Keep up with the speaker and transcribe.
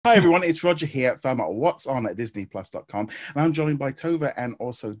Hi everyone, it's Roger here from What's On at DisneyPlus.com, and I'm joined by Tova and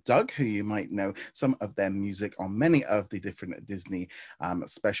also Doug, who you might know some of their music on many of the different Disney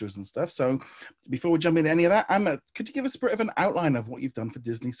specials and stuff. So before we jump into any of that, could you give us a bit of an outline of what you've done for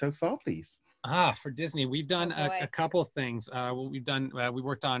Disney so far, please? For Disney, we've done a couple of things. We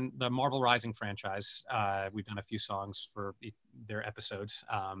worked on the Marvel Rising franchise. We've done a few songs for their episodes,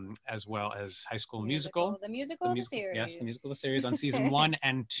 as well as High School Musical. The musical series. Yes, the musical series on season 1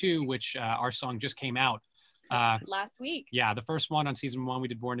 and 2, which our song just came out last week. Yeah, the first one on season 1 we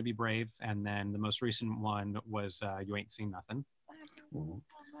did Born to Be Brave, and then the most recent one was You Ain't Seen Nothing.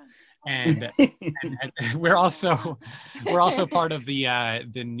 And we're also part of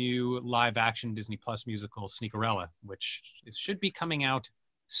the new live action Disney Plus musical Sneakerella, which should be coming out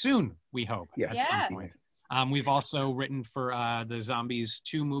soon, we hope. Yeah. We've also written for the Zombies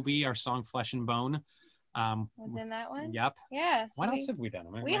 2 movie, our song Flesh and Bone. Was in that one? Yep. Yes. What else have we done?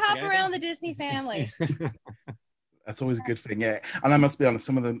 We hop around the Disney family. That's always a good thing, yeah. And I must be honest,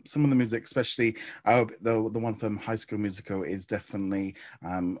 some of the music, especially the one from High School Musical, is definitely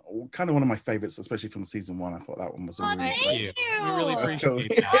kind of one of my favorites, especially from season 1. I thought that one was a really thank you. We really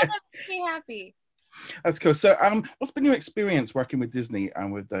appreciate that. That makes me happy. That's cool. So, what's been your experience working with Disney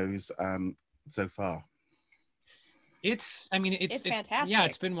and with those so far? It's fantastic. Yeah,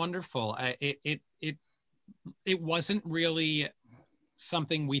 it's been wonderful. It wasn't really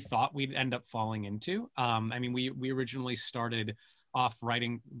something we thought we'd end up falling into. We originally started off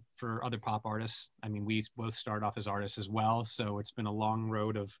writing for other pop artists. We both started off as artists as well, so it's been a long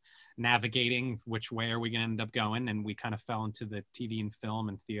road of navigating which way are we going to end up going, and we kind of fell into the TV and film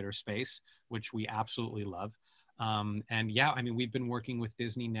and theater space, which we absolutely love. We've been working with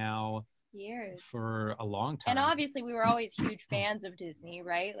Disney now years for a long time, and obviously we were always huge fans of Disney,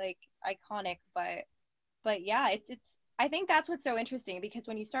 right? Like, iconic, but yeah, it's I think that's what's so interesting, because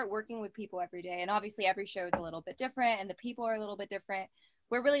when you start working with people every day, and obviously every show is a little bit different and the people are a little bit different,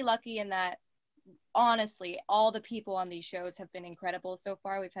 we're really lucky in that, honestly, all the people on these shows have been incredible so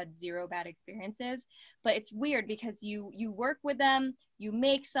far. We've had 0 bad experiences, but it's weird because you work with them, you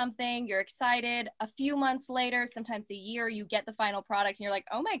make something, you're excited, a few months later, sometimes a year, you get the final product and you're like,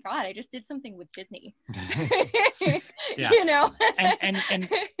 oh my God, I just did something with Disney. Yeah. You know? and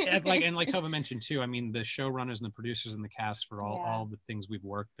like Tova mentioned too, the showrunners and the producers and the cast for all the things we've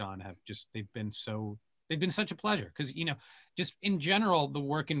worked on have just, they've been such a pleasure, because just in general, the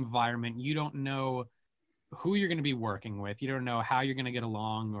work environment, you don't know who you're going to be working with, you don't know how you're going to get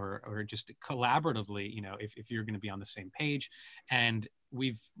along, or just collaboratively, if you're going to be on the same page. And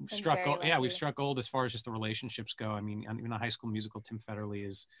we've struck gold as far as just the relationships go. Even a High School Musical, Tim Federle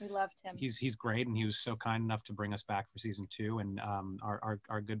we loved him. He's great, and he was so kind enough to bring us back for season 2. And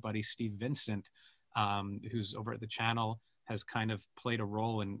our good buddy Steve Vincent, who's over at the channel, has kind of played a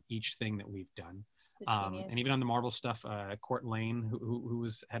role in each thing that we've done. And even on the Marvel stuff, Court Lane, who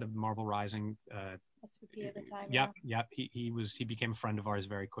was head of Marvel Rising, SVP at the time. Yep. He became a friend of ours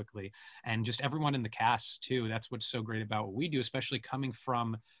very quickly, and just everyone in the cast too. That's what's so great about what we do, especially coming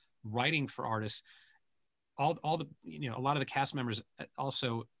from writing for artists. A lot of the cast members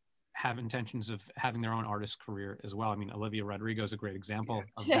also have intentions of having their own artist career as well. Olivia Rodrigo is a great example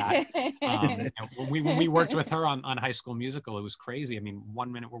of that. When we worked with her on High School Musical, it was crazy.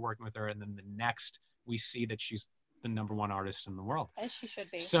 1 minute we're working with her, and then the next we see that she's the #1 artist in the world. As she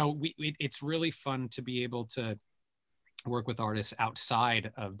should be. So it's really fun to be able to work with artists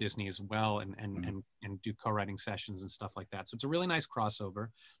outside of Disney as well, and do co-writing sessions and stuff like that. So it's a really nice crossover,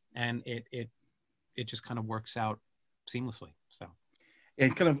 and it just kind of works out seamlessly. So.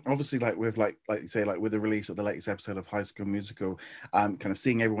 And kind of obviously, like you say, with the release of the latest episode of High School Musical, kind of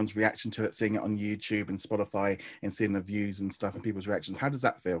seeing everyone's reaction to it, seeing it on YouTube and Spotify, and seeing the views and stuff and people's reactions. How does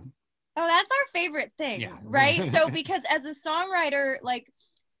that feel? Oh, that's our favorite thing, right? So because as a songwriter,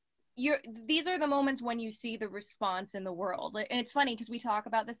 these are the moments when you see the response in the world. And it's funny because we talk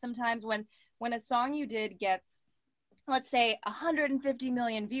about this sometimes when a song you did gets, let's say, 150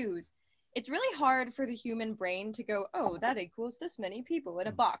 million views. It's really hard for the human brain to go, oh, that equals this many people in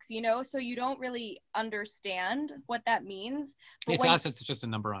a box, so you don't really understand what that means. But it's just a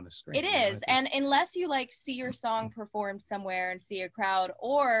number on a screen. It is. And unless you see your song performed somewhere and see a crowd,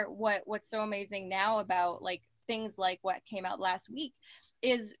 or what's so amazing now about things like what came out last week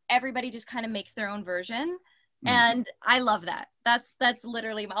is everybody just kind of makes their own version. And I love that. That's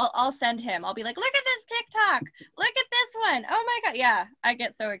literally, I'll send him. I'll be like, look at this TikTok. Look at this one. Oh my God. Yeah. I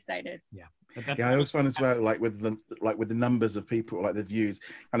get so excited. Yeah. Yeah, I always find as well, like with the numbers of people, like the views,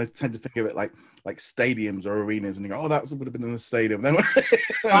 and I tend to think of it like stadiums or arenas, and you go, oh, that would have been in the stadium. Then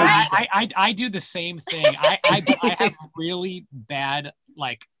I do the same thing. I have really bad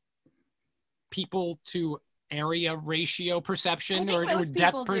like people to area ratio perception or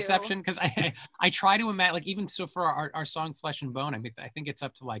depth perception, because I try to imagine, like, even so for our song Flesh and Bone, I mean, I think it's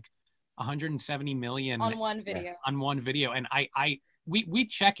up to like 170 million on one video, and we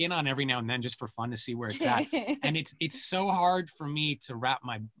check in on every now and then just for fun to see where it's at. And it's so hard for me to wrap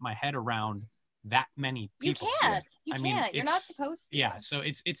my head around that many people. You can't. You're not supposed to. Yeah, so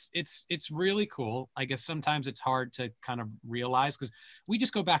it's really cool. I guess sometimes it's hard to kind of realize, because we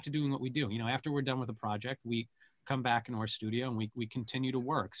just go back to doing what we do. You know, after we're done with a project, we come back into our studio and we continue to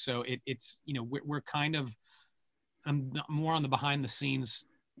work. So it's you know, we're kind of more on the behind the scenes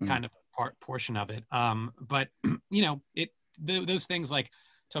kind of portion of it. But you know, those things like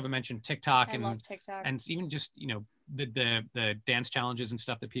Tova mentioned, TikTok, I love TikTok. and even just, you know, the dance challenges and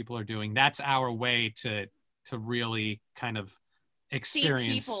stuff that people are doing. That's our way to really kind of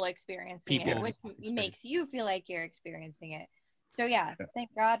experience people experiencing it, which makes you feel like you're experiencing it. So yeah, thank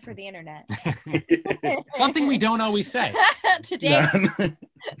God for the internet. Something we don't always say today.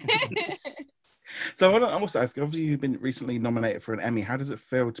 So I want to also ask, obviously you've been recently nominated for an Emmy. How does it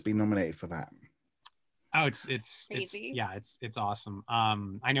feel to be nominated for that? Oh, it's awesome.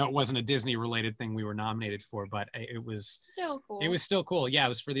 I know it wasn't a Disney related thing we were nominated for, but it was still cool. It was still cool. Yeah, it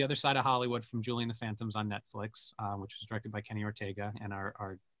was for The Other Side of Hollywood from Julie and the Phantoms on Netflix, which was directed by Kenny Ortega, and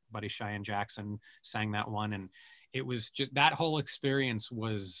our buddy Cheyenne Jackson sang that one. And it was just, that whole experience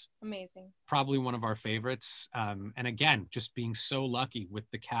was amazing. Probably one of our favorites. And again, just being so lucky with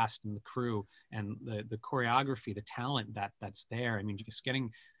the cast and the crew and the choreography, the talent that's there. I mean, just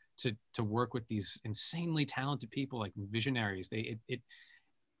getting to work with these insanely talented people, like visionaries.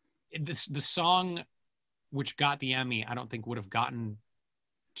 The song which got the Emmy, I don't think would have gotten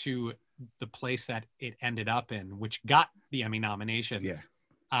to the place that it ended up in, which got the Emmy nomination. Yeah.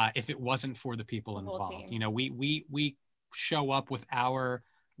 If it wasn't for the people involved. You know, we show up with our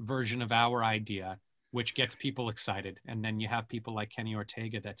version of our idea, which gets people excited. And then you have people like Kenny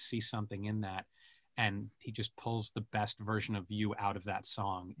Ortega that see something in that, and he just pulls the best version of you out of that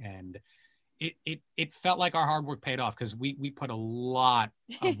song. And it felt like our hard work paid off, because we put a lot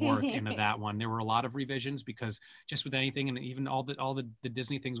of work into that one. There were a lot of revisions, because just with anything, and even all the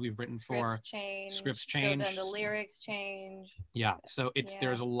Disney things we've written scripts change. So then the lyrics change. Yeah. So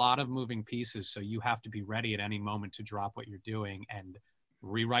there's a lot of moving pieces. So you have to be ready at any moment to drop what you're doing and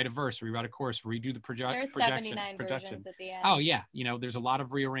rewrite a verse, rewrite a chorus, redo the There's 79 versions at the end. Oh yeah. You know, there's a lot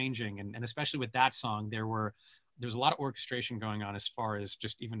of rearranging, and especially with that song, there's a lot of orchestration going on as far as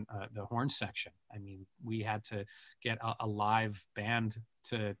just even the horn section. I mean, we had to get a live band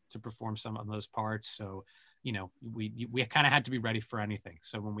to perform some of those parts. So, you know, we kind of had to be ready for anything.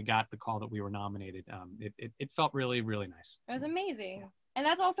 So when we got the call that we were nominated, it felt really, really nice. It was amazing. Yeah. And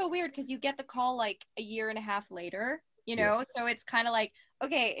that's also weird, because you get the call like a year and a half later, you know? Yeah. So it's kind of like,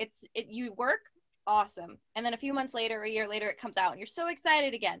 okay, you work, awesome. And then a few months later, a year later, it comes out and you're so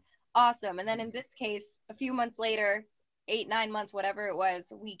excited again. Awesome. And then in this case, a few months later, 8-9 months, whatever it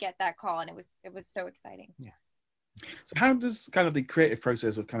was, we get that call, and it was so exciting. Yeah. So how does kind of the creative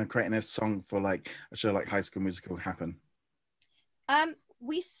process of kind of creating a song for like a show like High School Musical happen?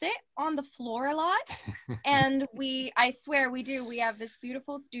 We sit on the floor a lot, and I swear we do. We have this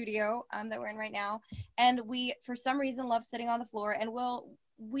beautiful studio that we're in right now, and we, for some reason, love sitting on the floor, and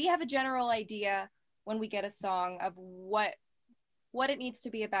we have a general idea when we get a song of what it needs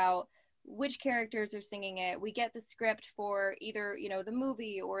to be about, which characters are singing it. We get the script for either, you know, the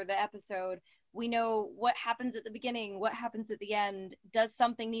movie or the episode. We know what happens at the beginning, what happens at the end. Does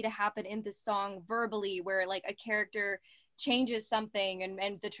something need to happen in this song verbally, where like a character changes something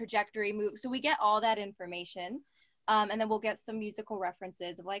and the trajectory moves? So we get all that information. And then we'll get some musical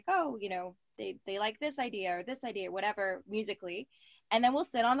references of like, oh, you know, they like this idea or this idea, whatever, musically. And then we'll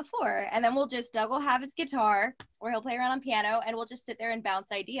sit on the floor, and then Doug will have his guitar, or he'll play around on piano, and we'll just sit there and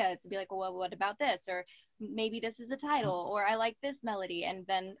bounce ideas and be like, well, what about this? Or maybe this is a title, or I like this melody. And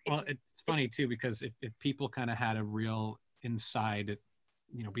then it's funny too, because if people kind of had a real inside,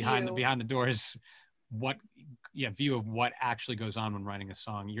 you know, behind the doors, view of what actually goes on when writing a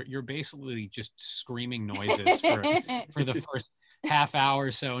song, you're basically just screaming noises for the first half hour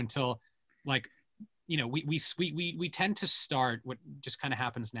or so, until, like, you know, we tend to start, what just kind of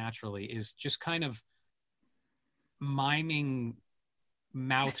happens naturally is just kind of miming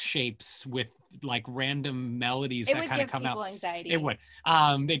mouth shapes with like random melodies It that would kind of give come people out. anxiety. It would.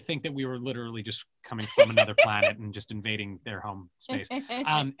 They'd think that we were literally just coming from another planet and just invading their home space.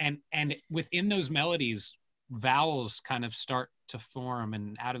 And within those melodies, vowels kind of start to form,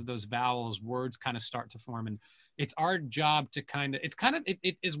 and out of those vowels, words kind of start to form. And it's our job to kind of,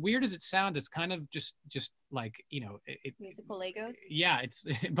 it as weird as it sounds, it's kind of just like, you know, musical Legos. Yeah,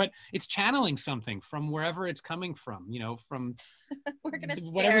 but it's channeling something from wherever it's coming from, you know, from We're gonna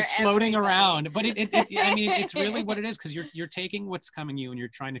whatever's floating around. But I mean, it's really what it is, because you're taking what's coming you and you're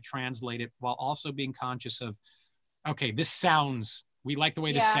trying to translate it while also being conscious of, okay, this sounds, we like the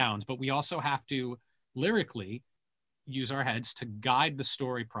way this sounds, but we also have to lyrically use our heads to guide the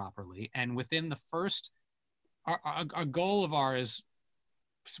story properly. And within the first, our goal of ours,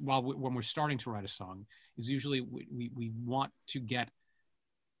 when we're starting to write a song, is usually we want to get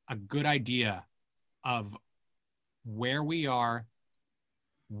a good idea of where we are,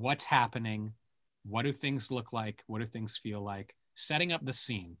 what's happening, what do things look like, what do things feel like, setting up the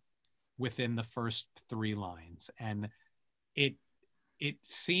scene within the first 3 lines. And it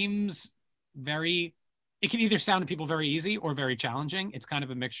seems very, it can either sound to people very easy or very challenging. It's kind of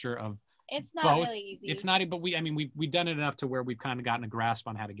a mixture of it's not both. Really easy. It's not, but we've done it enough to where we've kind of gotten a grasp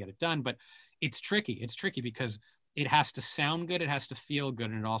on how to get it done. But it's tricky. It's tricky because it has to sound good, it has to feel good,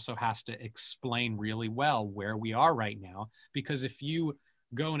 and it also has to explain really well where we are right now. Because if you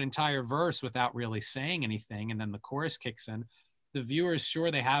go an entire verse without really saying anything, and then the chorus kicks in, the viewers,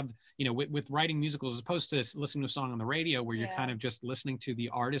 sure, they have, you know, with writing musicals, as opposed to listening to a song on the radio where you're kind of just listening to the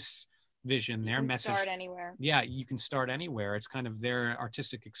artist's vision, their message. Start anywhere. Yeah, you can start anywhere. It's kind of their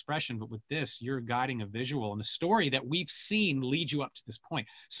artistic expression. But with this, you're guiding a visual and a story that we've seen lead you up to this point.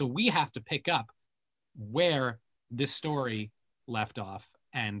 So we have to pick up where this story left off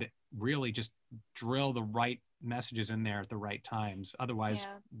and really just drill the right messages in there at the right times. Otherwise,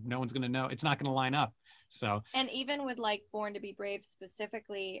 no one's going to know. It's not going to line up. So, and even with like Born to Be Brave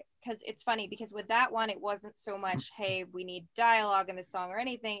specifically, because it's funny, because with that one, it wasn't so much, hey, we need dialogue in the song or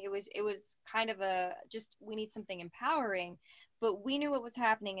anything. It was kind of a, just, we need something empowering. But we knew what was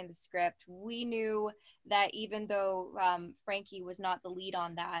happening in the script. We knew that even though Frankie was not the lead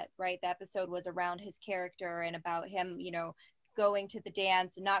on that, right? The episode was around his character and about him, you know, going to the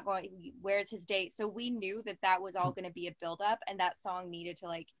dance and not going, where's his date? So we knew that that was all going to be a buildup, and that song needed to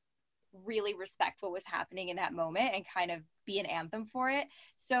like really respect what was happening in that moment and kind of be an anthem for it.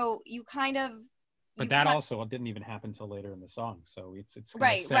 So you kind of, but that also didn't even happen till later in the song. So it's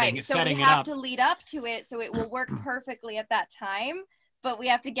right. So we have to lead up to it so it will work perfectly at that time, but we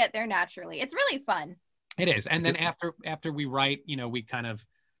have to get there naturally. It's really fun. It is. And then after we write, you know, we kind of,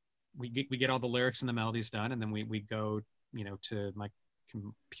 we get all the lyrics and the melodies done, and then we go, you know, to my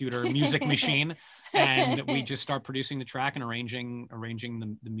computer music machine, and we just start producing the track and arranging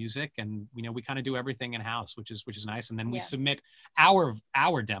the music. And, you know, we kind of do everything in house, which is nice. And then we submit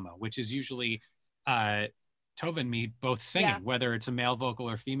our demo, which is usually Tova and me both singing, whether it's a male vocal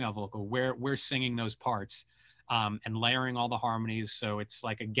or female vocal, where we're singing those parts and layering all the harmonies. So it's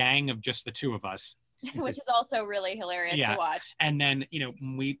like a gang of just the 2 of us. Which is also really hilarious to watch. And then, you know,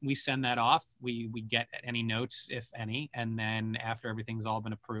 we send that off. We get any notes, if any, and then after everything's all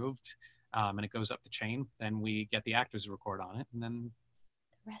been approved and it goes up the chain, then we get the actors to record on it, and then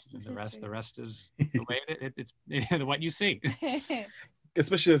the rest is the way it's what you see.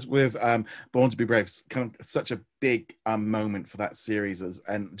 Especially with Born to Be Brave, it's kind of such a big moment for that series,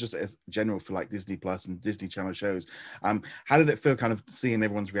 and just as general for like Disney Plus and Disney Channel shows. How did it feel kind of seeing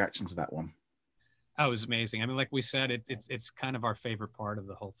everyone's reaction to that one? Oh, it was amazing. I mean, like we said, it's kind of our favorite part of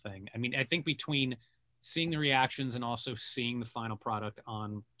the whole thing. I mean, I think between seeing the reactions and also seeing the final product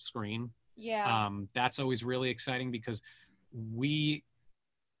on screen, that's always really exciting, because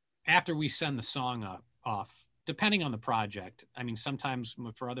after we send the song off, depending on the project, I mean, sometimes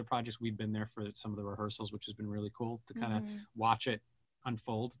for other projects, we've been there for some of the rehearsals, which has been really cool to kind of watch it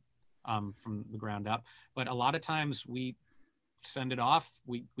unfold from the ground up. But a lot of times we send it off,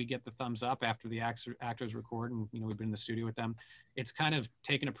 we get the thumbs up after the actors record, and, you know, we've been in the studio with them. It's kind of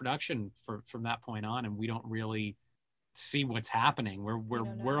taken a production from that point on, and we don't really see what's happening.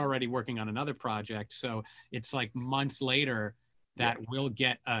 We're already working on another project, so it's like months later that we'll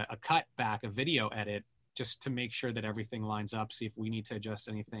get a cut back, a video edit, just to make sure that everything lines up, see if we need to adjust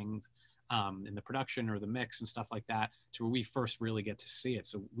anything in the production or the mix and stuff like that, to where we first really get to see it.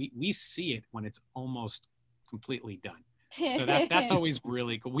 So we see it when it's almost completely done. So that's always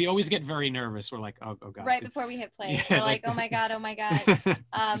really cool. We always get very nervous. We're like, oh God. Right before we hit play, Yeah, we're like, oh my God.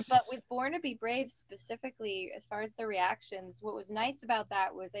 But with Born to Be Brave specifically, as far as the reactions, what was nice about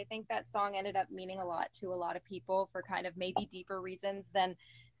that was I think that song ended up meaning a lot to a lot of people for kind of maybe deeper reasons than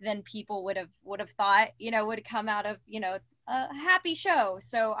people would have thought, would come out of, a happy show.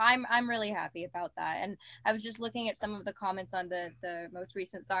 So I'm really happy about that. And I was just looking at some of the comments on the most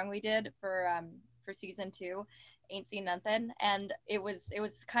recent song we did for season 2, Ain't Seen Nothing, and it was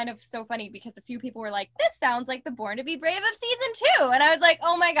kind of so funny because a few people were like, this sounds like the Born to Be Brave of season 2, and I was like,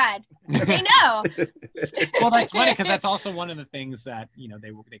 oh my God, they know. Well, that's funny because that's also one of the things that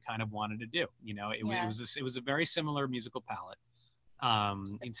they kind of wanted to do. It was a very similar musical palette.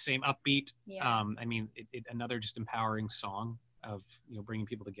 Same upbeat. I mean, another just empowering song of bringing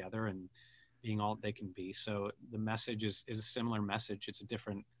people together and being all they can be. So the message is a similar message. It's a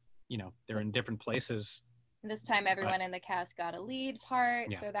different, they're in different places. This time everyone in the cast got a lead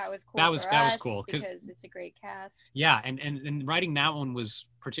part, so that was cool. That was cool because it's a great cast. Yeah, and writing that one was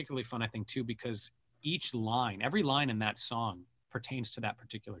particularly fun, I think, too, because every line in that song pertains to that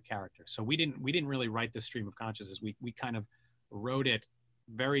particular character. So we didn't really write the stream of consciousness. We kind of wrote it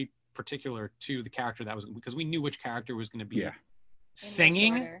very particular to the character that was, because we knew which character was going to be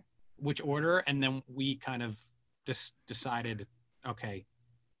singing, which order, and then we kind of just decided, okay,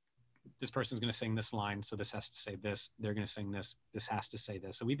 this person's going to sing this line, so this has to say this. They're going to sing this. This has to say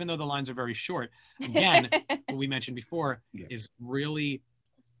this. So even though the lines are very short, again, what we mentioned before is really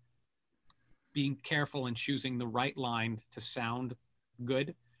being careful and choosing the right line to sound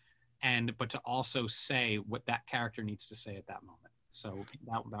good, but to also say what that character needs to say at that moment. So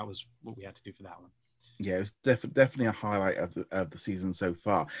that was what we had to do for that one. Yeah, it was definitely a highlight of the season so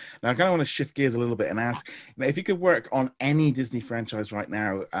far. Now, I kind of want to shift gears a little bit and ask, if you could work on any Disney franchise right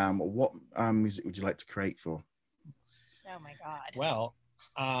now, what music would you like to create for? Oh my God. Well,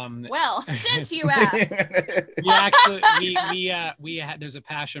 since you asked. we had, there's a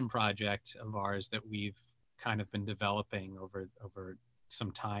passion project of ours that we've kind of been developing over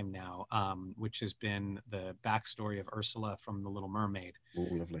some time now, which has been the backstory of Ursula from The Little Mermaid. Oh,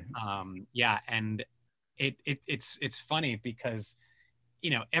 lovely. And it's funny because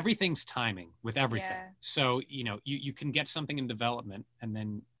everything's timing with everything. So you can get something in development and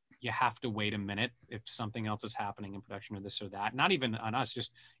then you have to wait a minute if something else is happening in production or this or that. Not even on us,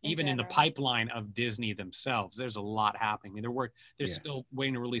 just even in the pipeline of Disney themselves, there's a lot happening. They're still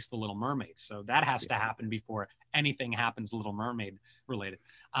waiting to release The Little Mermaid, so that has to happen before anything happens Little Mermaid related.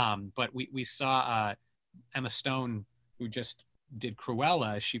 But we saw Emma Stone, who just did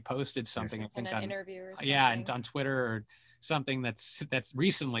Cruella. She posted something, I think, in an interview or something. And on Twitter or something that's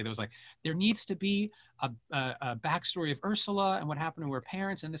recently, that was like, there needs to be a backstory of Ursula and what happened to her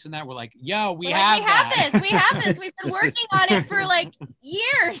parents and this and that. We're like, yo, we have this. We've been working on it for like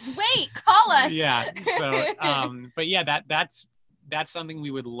years. Wait, call us. So but that's something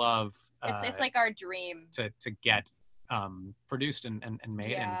we would love. It's like our dream to get produced and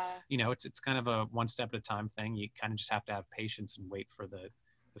made. And it's kind of a one step at a time thing. You kind of just have to have patience and wait for the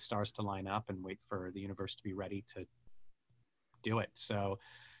stars to line up and wait for the universe to be ready to do it. So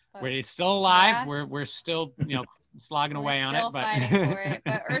it's still alive. We're still slogging away on it, but fighting for it.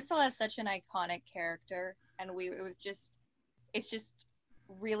 But Ursula is such an iconic character, and it's just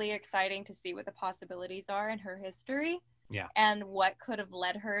really exciting to see what the possibilities are in her history, and what could have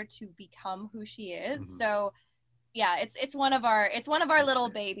led her to become who she is. Mm-hmm. So it's one of our little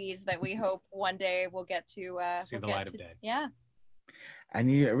babies that we hope one day we'll get to see the light of day. Yeah. And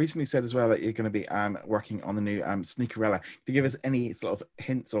you recently said as well that you're going to be working on the new Sneakerella. Can you give us any sort of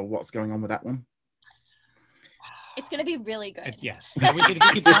hints or what's going on with that one? It's going to be really good. Yes, we can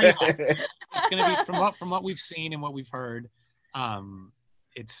tell you. It's going to be from what we've seen and what we've heard.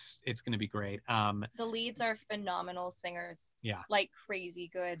 It's going to be great. The leads are phenomenal singers. Yeah, like crazy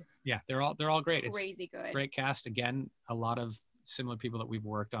good. Yeah, they're all great. Crazy good. Great cast. Again, a lot of similar people that we've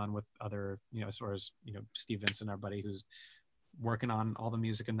worked on with other, as far as Steve Vincent, our buddy, who's working on all the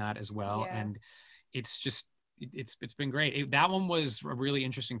music in that as well. And it's just it's been great. That one was a really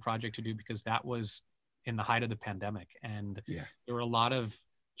interesting project to do because that was in the height of the pandemic, and there were a lot of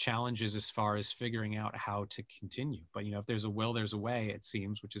challenges as far as figuring out how to continue. But if there's a will, there's a way, it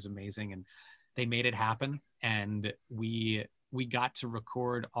seems, which is amazing. And they made it happen, and we got to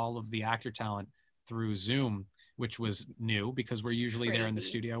record all of the actor talent through Zoom, which was new because we're usually there in the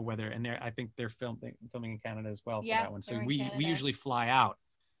studio. I think they're filming in Canada as well for that one. So we usually fly out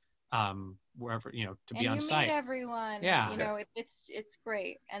wherever to be on site. Meet everyone. Yeah. It's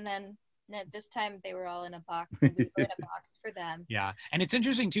great. And then No, this time they were all in a box. And we were in a box for them. Yeah. And it's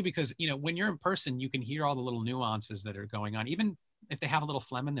interesting too, because, you know, when you're in person, you can hear all the little nuances that are going on, even if they have a little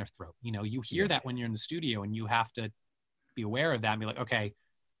phlegm in their throat. You know, you hear that when you're in the studio, and you have to be aware of that and be like, okay,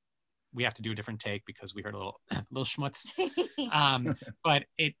 we have to do a different take because we heard a little schmutz. But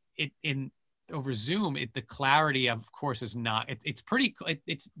in over Zoom, the clarity, of course, is not, it's pretty,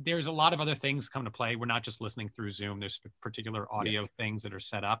 there's a lot of other things come to play. We're not just listening through Zoom. There's particular audio things that are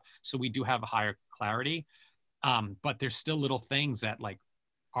set up. So we do have a higher clarity. But there's still little things that like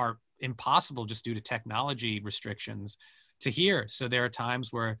are impossible just due to technology restrictions to hear. So there are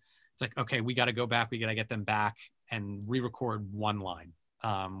times where it's like, okay, we got to go back. We got to get them back and re-record one line.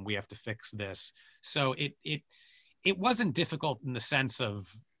 We have to fix this. So it wasn't difficult in the sense of,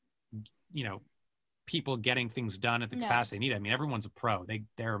 you know, people getting things done at the capacity they need. I mean, everyone's a pro.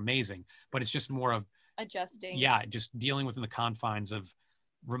 They're amazing, but it's just more of adjusting. Yeah, just dealing within the confines of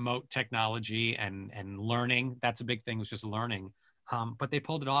remote technology and learning. That's a big thing, was just learning. But they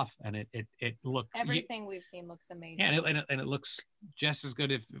pulled it off, and it looks, everything we've seen looks amazing. Yeah, and it looks just as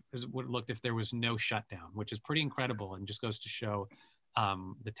good as it would have looked if there was no shutdown, which is pretty incredible, and just goes to show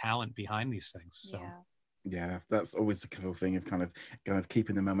the talent behind these things. So yeah, that's always the cool thing of kind of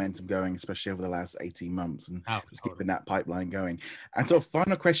keeping the momentum going, especially over the last 18 months, and just keeping that pipeline going. And so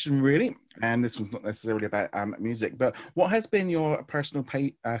final question really, and this one's not necessarily about music, but what has been your personal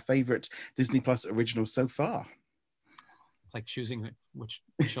favorite Disney Plus original so far? It's like choosing which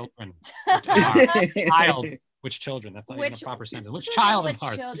children, which children, that's not even a proper sentence. Which child of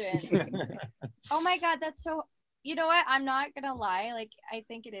heart? Children. Oh my God, that's so, you know what? I'm not gonna lie. Like, I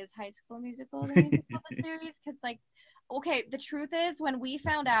think it is High School Musical, the musical, the series, because like, okay, the truth is, when we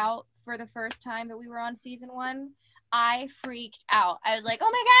found out for the first time that we were on season 1, I freaked out. I was like, oh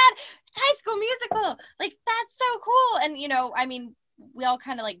my God, it's High School Musical! Like, that's so cool. And you know, I mean, we all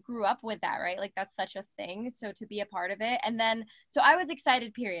kind of like grew up with that, right? Like, that's such a thing. So to be a part of it, and then so I was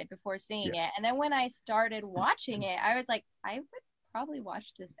excited, period, before seeing it. And then when I started watching it, I was like, I would probably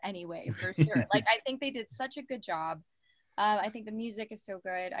watch this anyway for sure. Like, I think they did such a good job. I think the music is so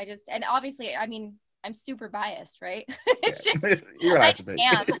good. And obviously, I mean, I'm super biased, right? It's just you're allowed to be.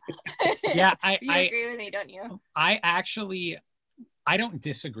 Yeah, you agree with me, don't you? I don't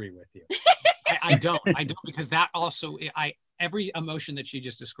disagree with you. I don't because that also, every emotion that she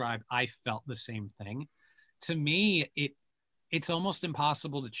just described, I felt the same thing. To me, it's almost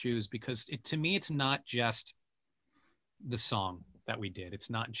impossible to choose, because to me, it's not just the song that we did.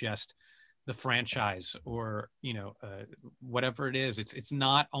 It's not just the franchise, or, you know, whatever it is. It's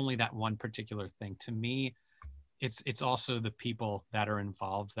not only that one particular thing. To me, it's also the people that are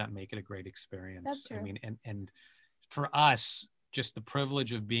involved that make it a great experience. That's true. I mean, and for us, just the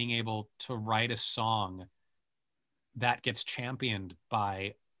privilege of being able to write a song that gets championed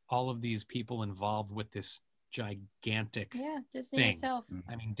by all of these people involved with this gigantic Disney thing. itself.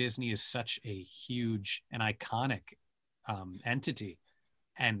 I mean, Disney is such a huge and iconic entity,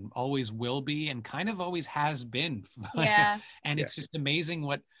 and always will be, and kind of always has been. And it's just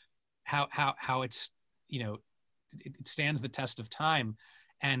amazing how it's, you know, it stands the test of time,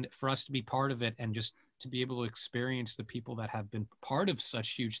 and for us to be part of it, and just to be able to experience the people that have been part of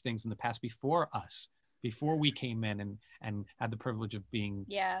such huge things in the past before us, before we came in and had the privilege of being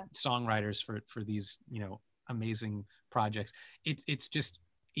songwriters for these, you know, amazing projects. It's just,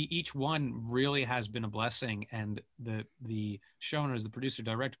 each one really has been a blessing, and the showrunners, the producer,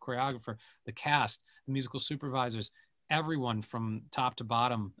 director, choreographer, the cast, the musical supervisors, everyone from top to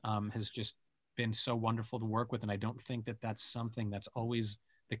bottom has just been so wonderful to work with. And I don't think that that's something that's always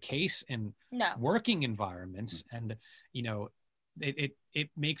the case in working environments. And, you know, it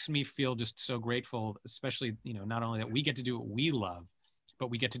makes me feel just so grateful, especially, you know, not only that we get to do what we love, but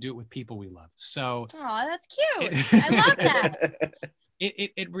we get to do it with people we love. So, oh, that's cute. I love that.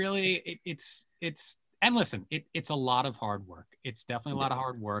 It really, and listen, it's a lot of hard work. It's definitely a lot of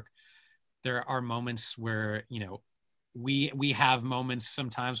hard work. There are moments where, you know, we have moments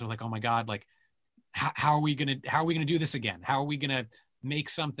sometimes where like, oh my God, like, how are we gonna do this again? How are we gonna make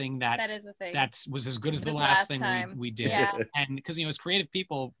something that is a thing, that was as good as the last thing we did? And because, you know, as creative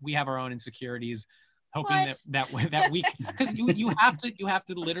people, we have our own insecurities, hoping that we, because you have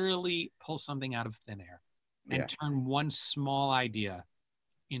to literally pull something out of thin air and turn one small idea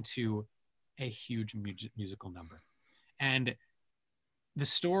into a huge musical number. And the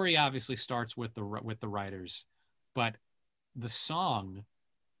story obviously starts with the writers, but the song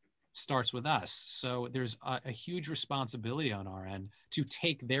starts with us. So there's a huge responsibility on our end to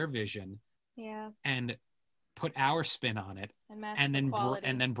take their vision and put our spin on it, and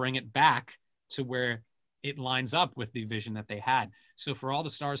then bring it back to where it lines up with the vision that they had. So for all the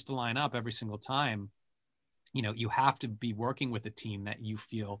stars to line up every single time, you know, you have to be working with a team that you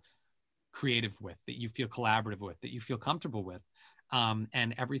feel creative with, that you feel collaborative with, that you feel comfortable with.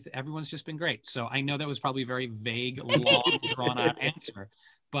 And everyone's just been great. So I know that was probably a very vague, long, drawn out answer,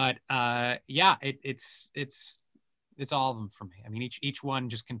 but yeah, it's all of them for me. I mean, each one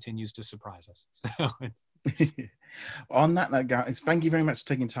just continues to surprise us. So it's on that note, guys, thank you very much for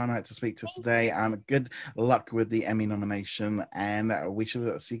taking time out to speak to us today, and good luck with the Emmy nomination, and we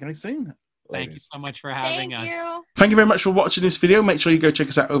shall see you guys soon. Thank you so much for having us. Thank you very much for watching this video. Make sure you go check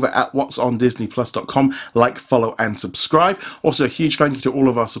us out over at whatsondisneyplus.com. Like, follow, and subscribe. Also, a huge thank you to all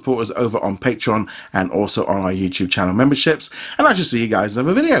of our supporters over on Patreon and also on our YouTube channel memberships. And I shall see you guys in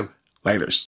another video. Laters.